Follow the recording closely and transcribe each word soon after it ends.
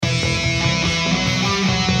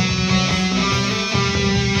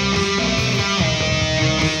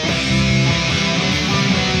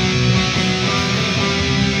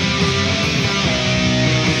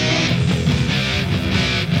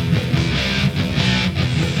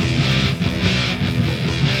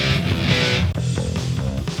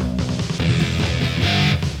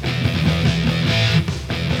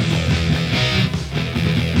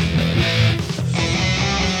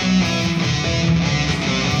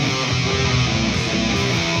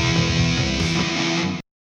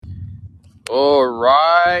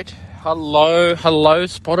Hello,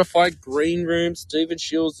 Spotify Greenroom. Stephen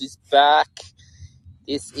Shields is back.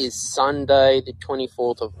 This is Sunday, the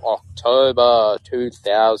 24th of October,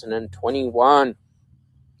 2021.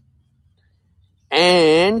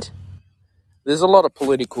 And there's a lot of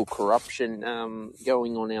political corruption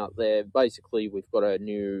going on out there. Basically, we've got a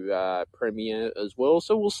new premier as well.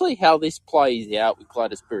 So we'll see how this plays out with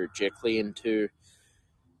Gladys Berejiklian too.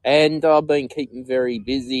 And I've been keeping very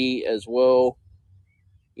busy as well.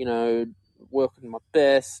 You know, working my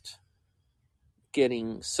best,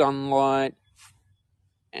 getting sunlight,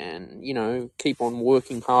 and, keep on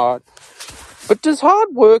working hard. But does hard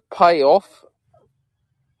work pay off?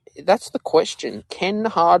 That's the question. Can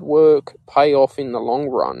hard work pay off in the long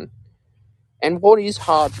run? And what is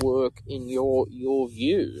hard work in your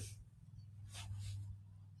view?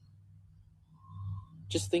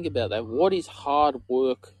 Just think about that. What is hard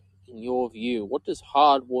work in your view? What does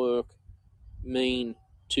hard work mean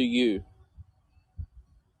to you?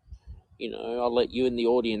 I'll let you in the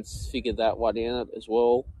audience figure that one out as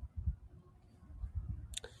well.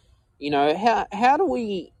 How do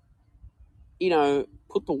we,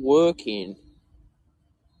 put the work in,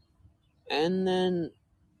 and then,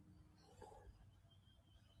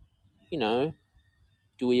 do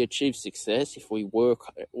we achieve success if we work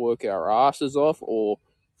our asses off, or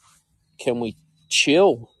can we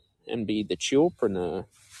chill and be the chillpreneur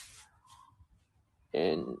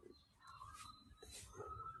and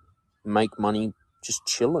make money just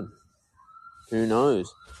chilling? Who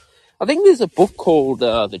knows? I think there's a book called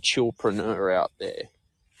The Chillpreneur out there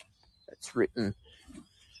that's written.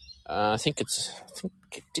 I think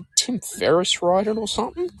did Tim Ferriss write it or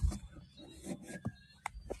something?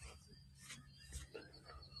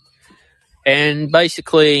 And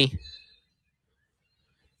basically,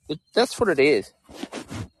 that's what it is.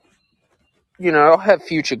 I have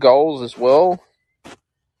future goals as well.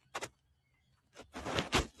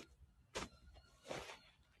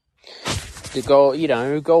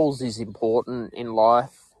 The goals is important in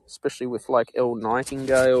life, especially with like Elle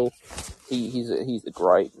Nightingale. He's a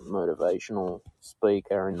great motivational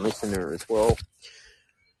speaker and listener as well.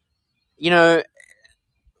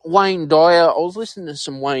 Wayne Dyer. I was listening to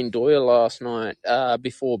some Wayne Dyer last night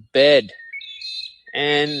before bed,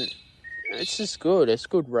 and it's just good. It's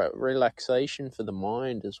good relaxation for the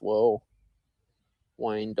mind as well.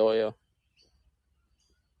 Wayne Dyer.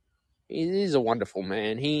 He's a wonderful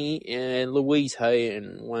man. He and Louise Hay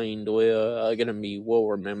and Wayne Dyer are going to be well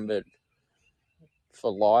remembered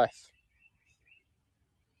for life.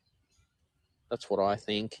 That's what I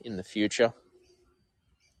think in the future.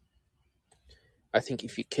 I think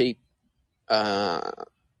if you keep,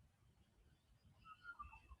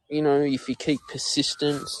 if you keep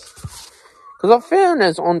persistence, because I've found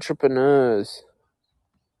as entrepreneurs,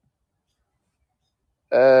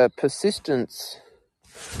 persistence,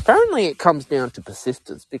 apparently it comes down to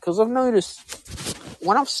persistence, because I've noticed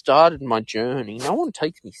when I've started my journey, no one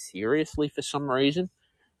takes me seriously for some reason.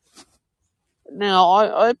 Now,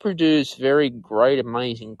 I produce very great,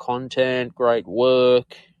 amazing content, great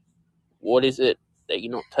work. What is it that you're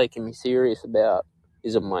not taking me serious about?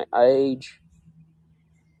 Is it my age?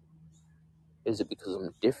 Is it because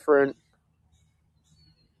I'm different?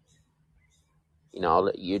 I'll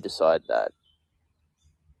let you decide that.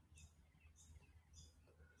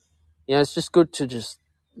 It's just good to just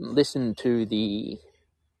listen to the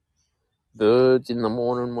birds in the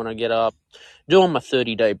morning when I get up. Doing my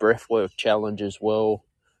 30-day breathwork challenge as well.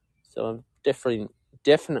 So I've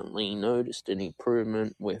definitely noticed an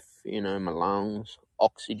improvement with, my lungs,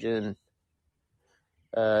 oxygen.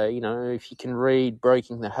 If you can read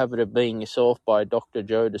Breaking the Habit of Being Yourself by Dr.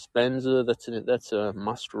 Joe Dispenza, that's a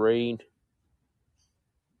must read.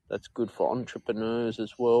 That's good for entrepreneurs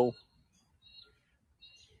as well.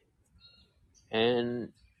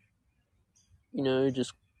 And,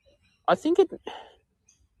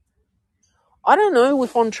 I don't know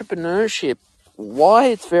with entrepreneurship why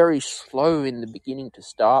it's very slow in the beginning to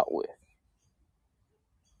start with.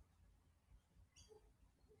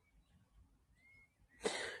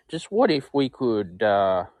 Just what if we could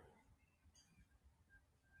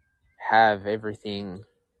have everything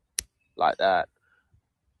like that?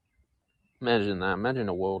 Imagine that. Imagine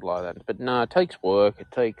a world like that. But no, it takes work.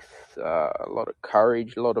 It takes a lot of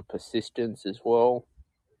courage, a lot of persistence as well.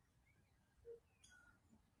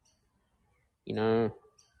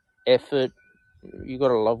 Effort. You got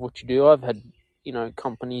to love what you do. I've had,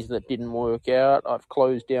 companies that didn't work out. I've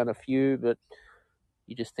closed down a few, but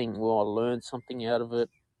you just think, well, I learned something out of it.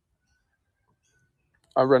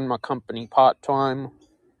 I run my company part-time.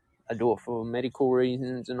 I do it for medical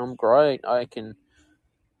reasons, and I'm great. I can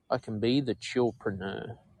be the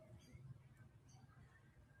chillpreneur.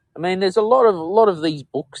 I mean, there's a lot of these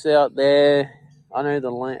books out there. I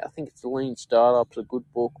know I think it's the Lean Startup's a good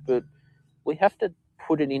book, but we have to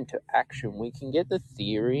put it into action. We can get the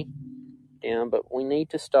theory down, but we need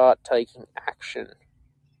to start taking action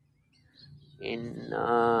in,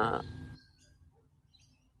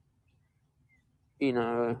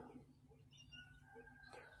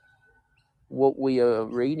 what we are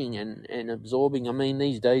reading and absorbing. I mean,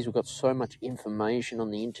 these days we've got so much information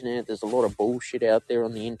on the internet. There's a lot of bullshit out there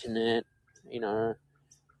on the internet. You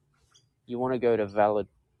want to go to valid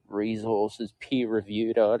resources,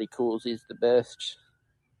 peer-reviewed articles is the best.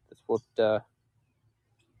 That's what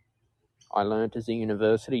I learned as a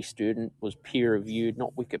university student, was peer-reviewed,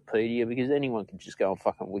 not Wikipedia, because anyone can just go on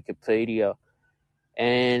fucking Wikipedia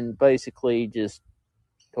and basically just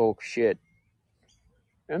talk shit.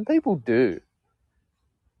 And people do.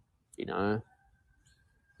 You gotta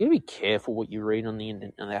be careful what you read on the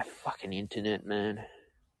internet, on that fucking internet, man.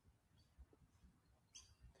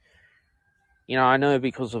 I know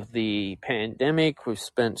because of the pandemic, we've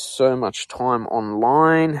spent so much time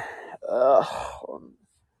online.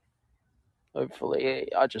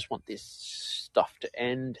 Hopefully, I just want this stuff to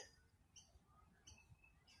end,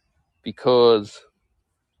 because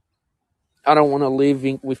I don't want to live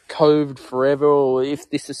with COVID forever, or if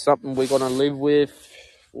this is something we're going to live with,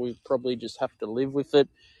 we probably just have to live with it.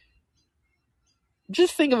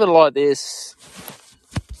 Just think of it like this.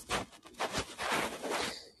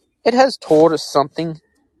 It has taught us something.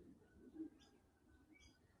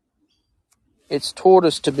 It's taught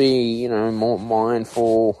us to be, more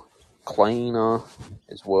mindful, cleaner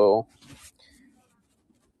as well.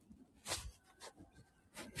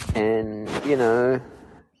 And,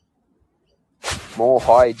 more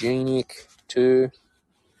hygienic too.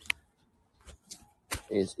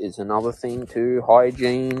 Is another thing too,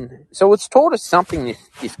 hygiene. So it's taught us something,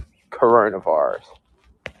 this coronavirus.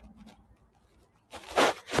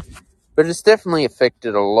 But it's definitely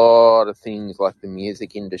affected a lot of things like the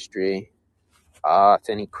music industry, arts,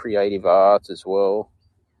 any creative arts as well.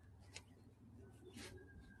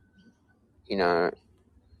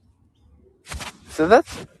 So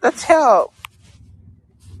that's how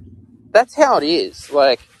it is.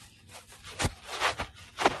 Like,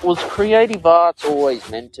 was creative arts always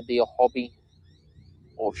meant to be a hobby,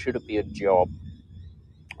 or should it be a job?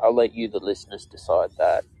 I'll let you, the listeners, decide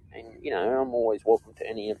that. And, I'm always welcome to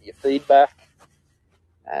any of your feedback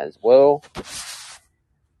as well.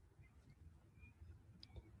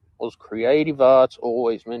 Was creative arts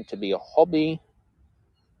always meant to be a hobby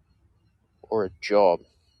or a job?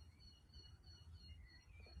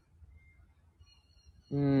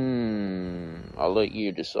 I'll let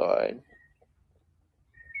you decide.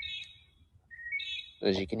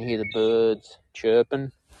 As you can hear the birds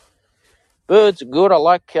chirping. Birds are good. I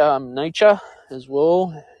like nature as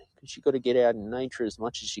well, because you've got to get out in nature as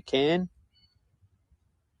much as you can.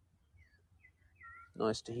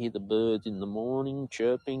 Nice to hear the birds in the morning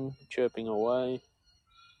chirping away.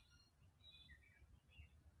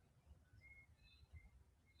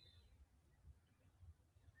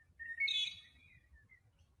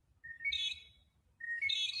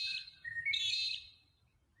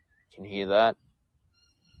 You can hear that.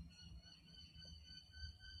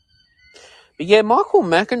 But yeah, Michael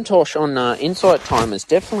McIntosh on Insight Time has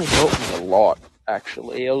definitely helped me a lot,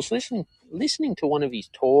 actually. I was listening to one of his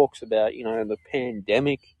talks about, the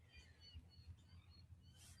pandemic.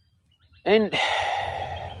 And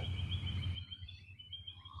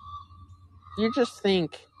you just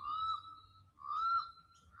think,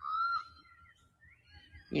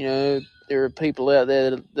 there are people out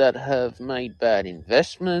there that have made bad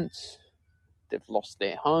investments. They've lost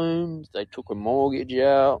their homes. They took a mortgage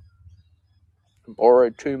out,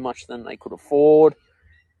 borrowed too much than they could afford.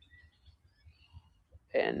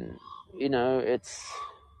 And, it's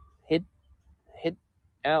hit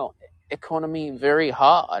our economy very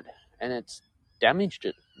hard, and it's damaged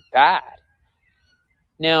it bad.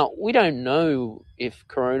 Now, we don't know if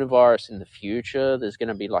coronavirus in the future, there's going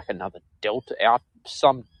to be like another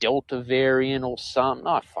some Delta variant or something.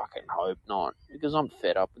 I fucking hope not, because I'm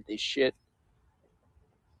fed up with this shit.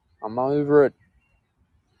 I'm over it.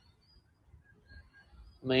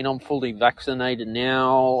 I mean, I'm fully vaccinated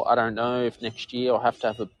now. I don't know if next year I'll have to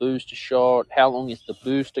have a booster shot. How long is the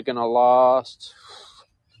booster going to last?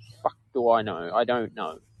 Fuck do I know? I don't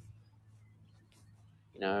know.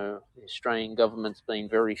 The Australian government's been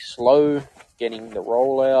very slow getting the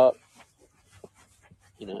rollout.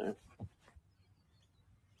 I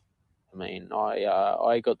mean,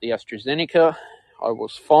 I got the AstraZeneca. I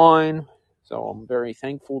was fine, so I'm very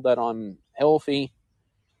thankful that I'm healthy.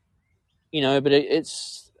 But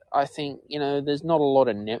it's I think, there's not a lot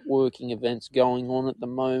of networking events going on at the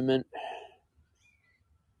moment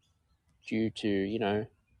due to,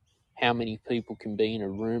 how many people can be in a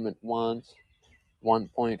room at once,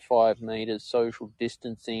 1.5 meters social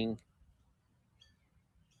distancing.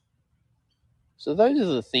 So those are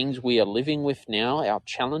the things we are living with now, our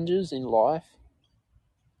challenges in life.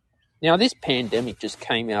 Now, this pandemic just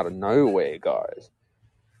came out of nowhere, guys.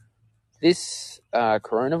 This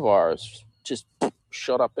coronavirus just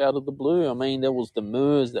shot up out of the blue. I mean, there was the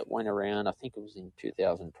MERS that went around, I think it was in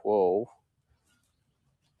 2012,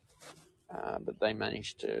 but they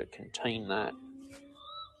managed to contain that.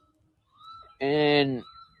 And,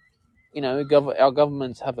 our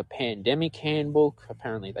governments have a pandemic handbook.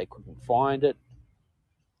 Apparently they couldn't find it.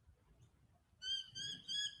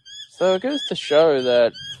 So it goes to show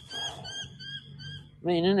that,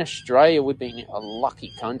 in Australia, we've been a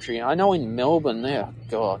lucky country. I know in Melbourne, they're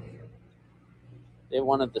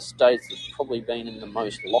one of the states that's probably been in the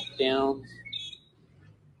most lockdowns.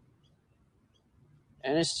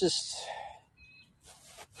 And it's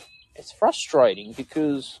frustrating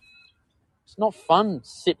because it's not fun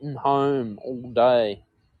sitting home all day.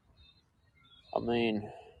 I mean,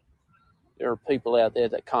 there are people out there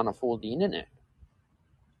that can't afford the internet.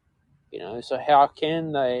 So how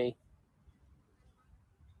can they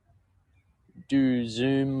do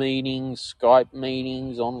Zoom meetings, Skype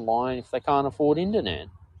meetings online if they can't afford internet?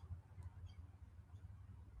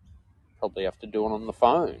 Probably have to do it on the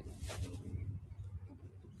phone.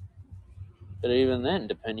 But even then,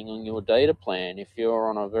 depending on your data plan, if you're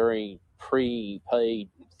on a very prepaid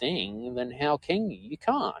thing, then how can you? You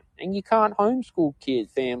can't. And you can't homeschool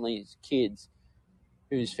kids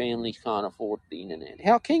whose families can't afford the internet.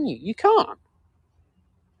 How can you? You can't.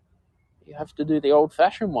 You have to do the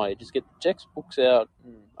old-fashioned way. Just get the textbooks out.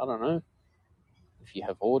 And, I don't know. If you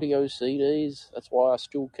have audio CDs, that's why I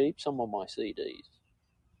still keep some of my CDs.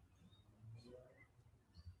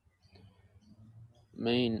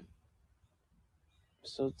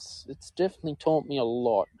 So it's definitely taught me a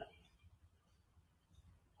lot.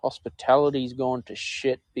 Hospitality's gone to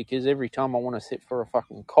shit because every time I want to sit for a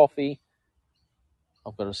fucking coffee,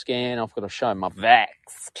 I've got to scan, I've got to show my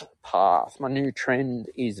vaxxed pass. My new trend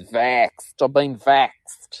is vaxxed. I've been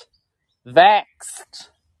vaxxed. Vaxxed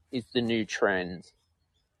is the new trend.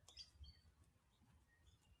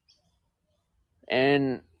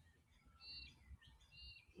 And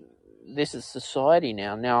this is society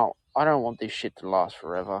now. Now, I don't want this shit to last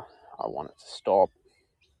forever. I want it to stop.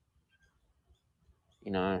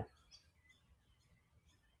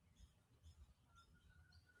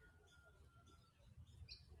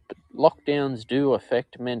 Lockdowns do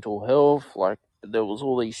affect mental health. Like, there was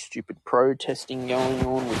all these stupid protesting going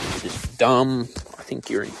on, which is just dumb. I think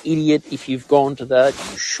you're an idiot if you've gone to that.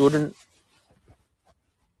 You shouldn't.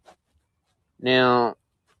 Now,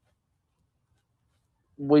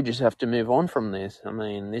 we just have to move on from this.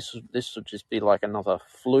 This would just be like another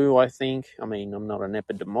flu, I think. I'm not an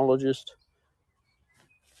epidemiologist.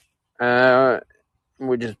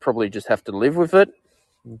 We probably just have to live with it,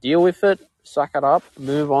 deal with it, suck it up,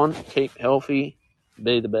 move on, keep healthy,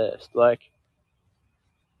 be the best.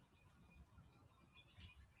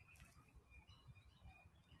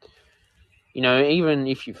 Even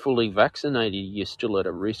if you're fully vaccinated, you're still at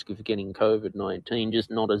a risk of getting COVID-19, just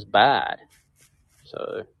not as bad.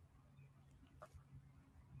 So,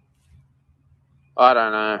 I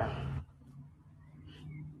don't know.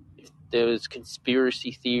 There was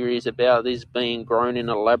conspiracy theories about this being grown in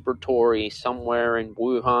a laboratory somewhere in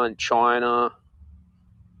Wuhan, China.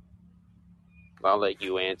 I'll let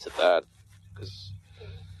you answer that, because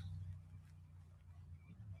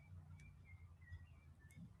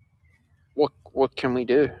what can we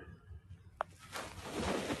do?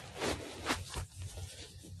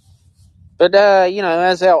 But,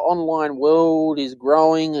 as our online world is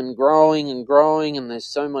growing and growing and growing, and there's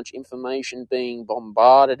so much information being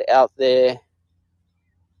bombarded out there,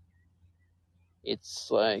 it's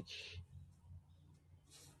like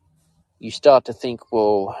you start to think,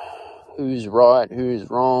 well, who's right, who's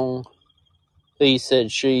wrong? He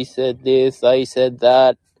said, she said this, they said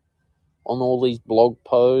that on all these blog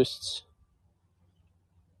posts.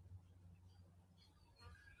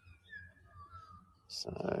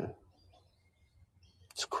 So,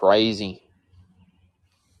 it's crazy.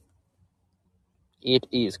 It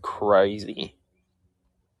is crazy.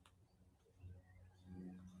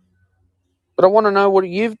 But I want to know what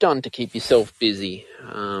you've done to keep yourself busy.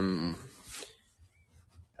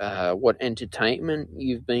 What entertainment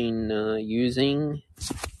you've been using.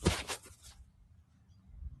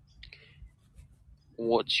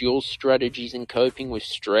 what's your strategies in coping with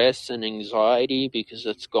stress and anxiety, because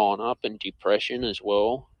it's gone up, and depression as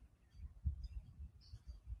well?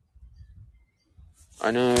 I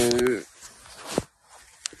know,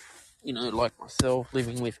 like myself,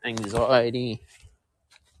 living with anxiety,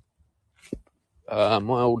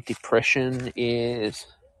 mild depression is,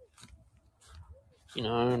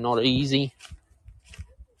 not easy.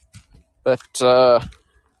 But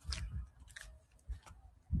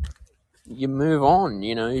you move on,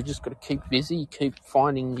 you just got to keep busy, keep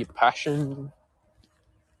finding your passion,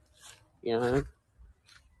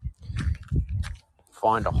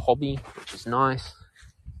 find a hobby, which is nice.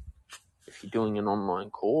 If you're doing an online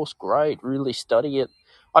course, great, really study it.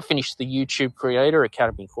 I finished the YouTube Creator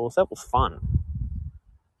Academy course. That was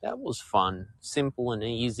fun. Simple and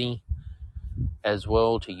easy as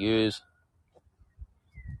well to use.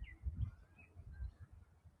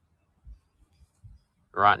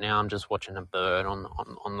 Right now I'm just watching a bird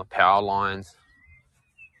on the power lines.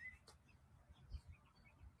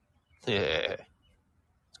 Yeah.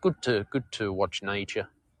 It's good to watch nature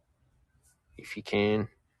if you can.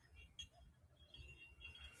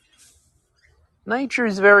 Nature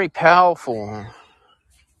is very powerful,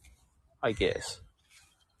 I guess.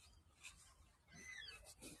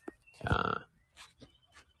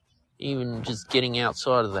 Even just getting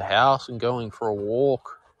outside of the house and going for a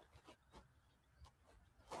walk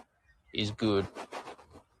is good.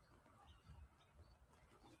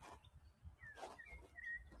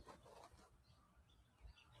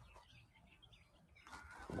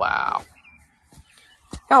 Wow.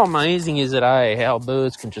 How amazing is it, how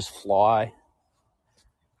birds can just fly?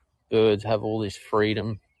 Birds have all this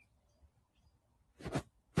freedom.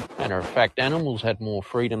 Matter of fact, animals had more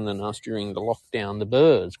freedom than us during the lockdown. The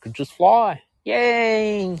birds could just fly.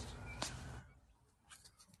 Yay!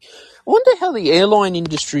 I wonder how the airline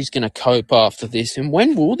industry is going to cope after this, and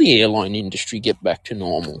when will the airline industry get back to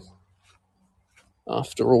normal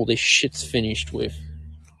after all this shit's finished with?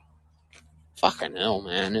 Fucking hell,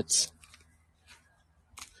 man. It's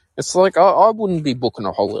like I wouldn't be booking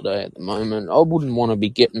a holiday at the moment. I wouldn't want to be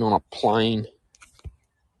getting on a plane.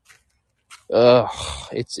 Ugh,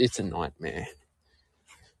 it's a nightmare.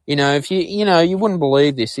 If you wouldn't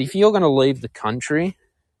believe this. If you're going to leave the country,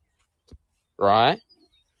 right?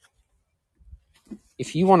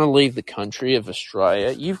 If you want to leave the country of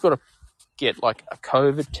Australia, you've got to get like a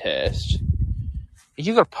COVID test.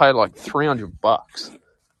 You've got to pay like $300.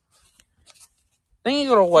 Then you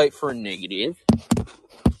got to wait for a negative.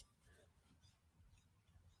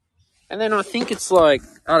 And then I think it's like,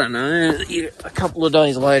 I don't know, a couple of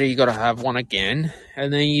days later you got to have one again,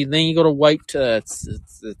 and then you got to wait.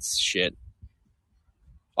 It's shit.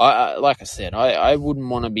 Like I said, I wouldn't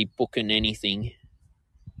want to be booking anything.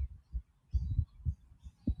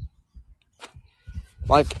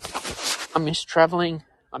 Like, I miss traveling.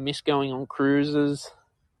 I miss going on cruises.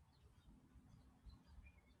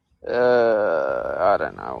 I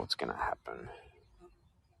don't know what's going to happen.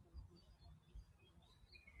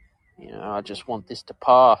 I just want this to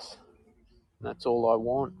pass. That's all I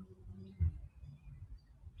want.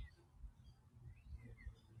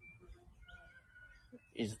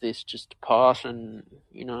 Is this just to pass and,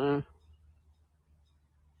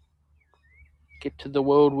 get to the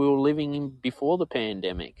world we were living in before the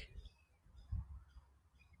pandemic?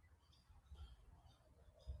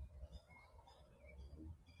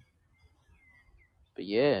 But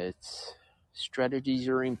yeah, strategies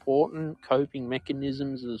are important, coping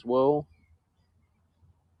mechanisms as well.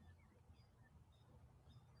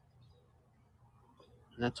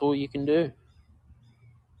 And that's all you can do.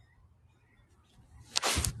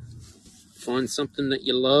 Find something that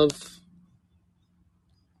you love.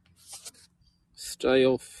 Stay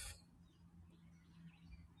off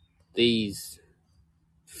these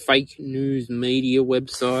fake news media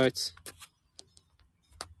websites.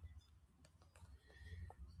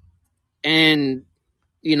 And,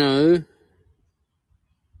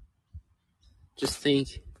 just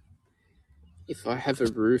think, if I have a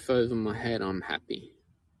roof over my head, I'm happy.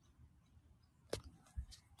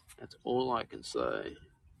 That's all I can say.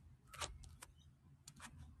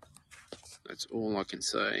 That's all I can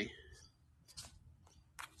say.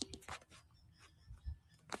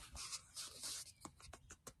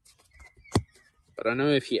 But I know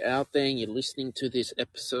if you're out there and you're listening to this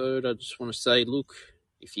episode, I just want to say, look,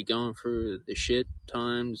 if you're going through the shit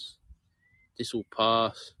times, this will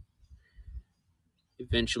pass.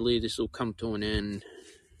 Eventually, this will come to an end.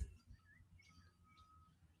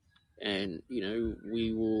 And,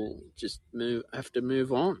 we will just have to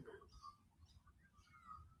move on.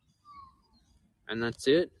 And that's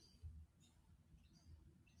it.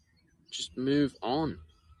 Just just move on.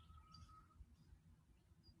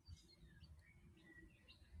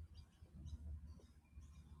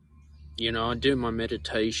 I do my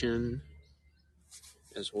meditation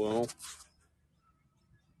as well.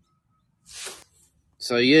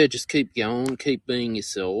 So yeah, just keep going, keep being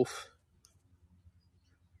yourself.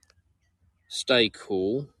 Stay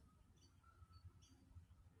cool.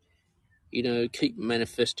 Keep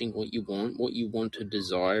manifesting what you want to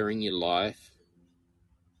desire in your life.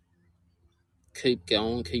 Keep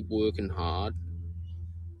going, keep working hard.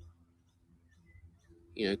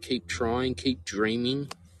 Keep trying, keep dreaming.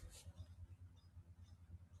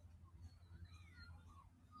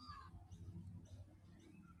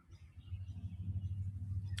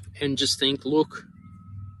 And just think, look,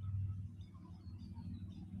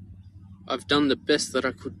 I've done the best that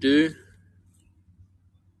I could do.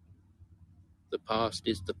 The past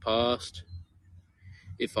is the past.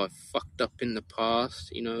 If I fucked up in the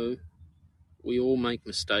past, we all make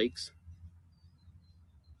mistakes.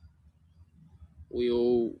 We've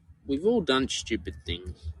all done stupid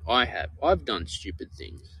things. I've done stupid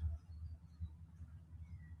things.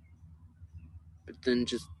 But then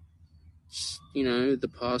just,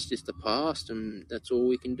 the past is the past, and that's all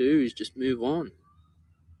we can do is just move on.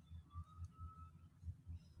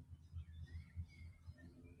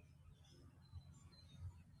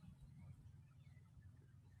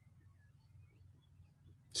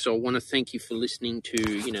 So I want to thank you for listening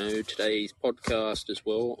to, today's podcast as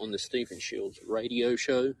well on the Stephen Shields radio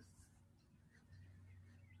show.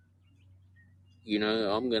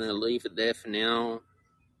 I'm going to leave it there for now.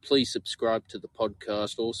 Please subscribe to the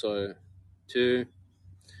podcast also, too.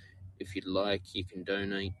 If you'd like, you can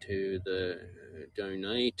donate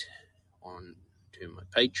on to my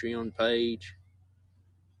Patreon page.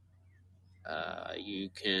 You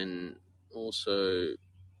can also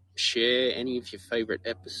share any of your favorite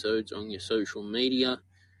episodes on your social media.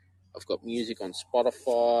 I've got music on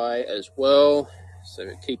Spotify as well,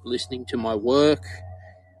 so keep listening to my work,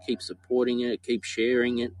 keep supporting it, keep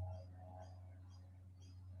sharing it,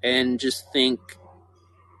 and just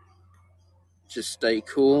stay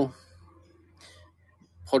cool.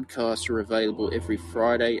 Podcasts are available every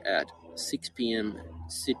Friday at 6 p.m.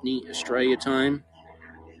 Sydney, Australia time.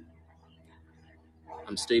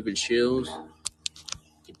 I'm Stephen Shields.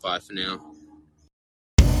 Goodbye for now.